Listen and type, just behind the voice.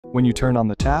When you turn on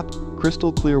the tap,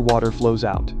 crystal clear water flows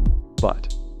out.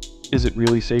 But is it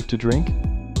really safe to drink?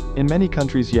 In many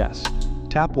countries, yes.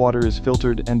 Tap water is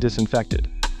filtered and disinfected.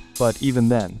 But even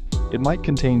then, it might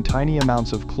contain tiny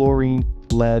amounts of chlorine,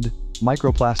 lead,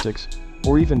 microplastics,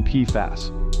 or even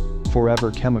PFAS,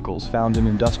 forever chemicals found in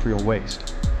industrial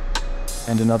waste.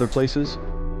 And in other places,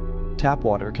 tap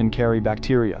water can carry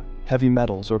bacteria, heavy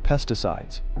metals, or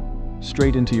pesticides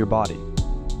straight into your body.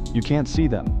 You can't see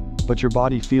them, but your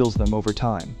body feels them over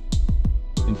time.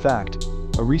 In fact,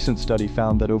 a recent study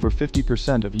found that over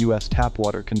 50% of US tap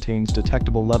water contains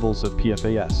detectable levels of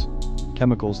PFAS,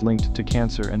 chemicals linked to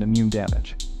cancer and immune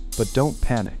damage. But don't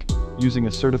panic. Using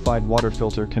a certified water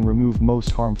filter can remove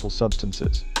most harmful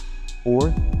substances. Or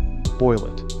boil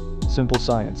it. Simple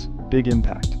science, big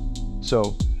impact.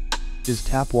 So, is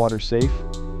tap water safe?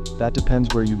 That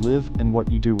depends where you live and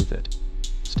what you do with it.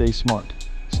 Stay smart,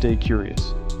 stay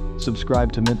curious.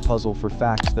 Subscribe to Mint Puzzle for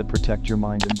facts that protect your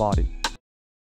mind and body.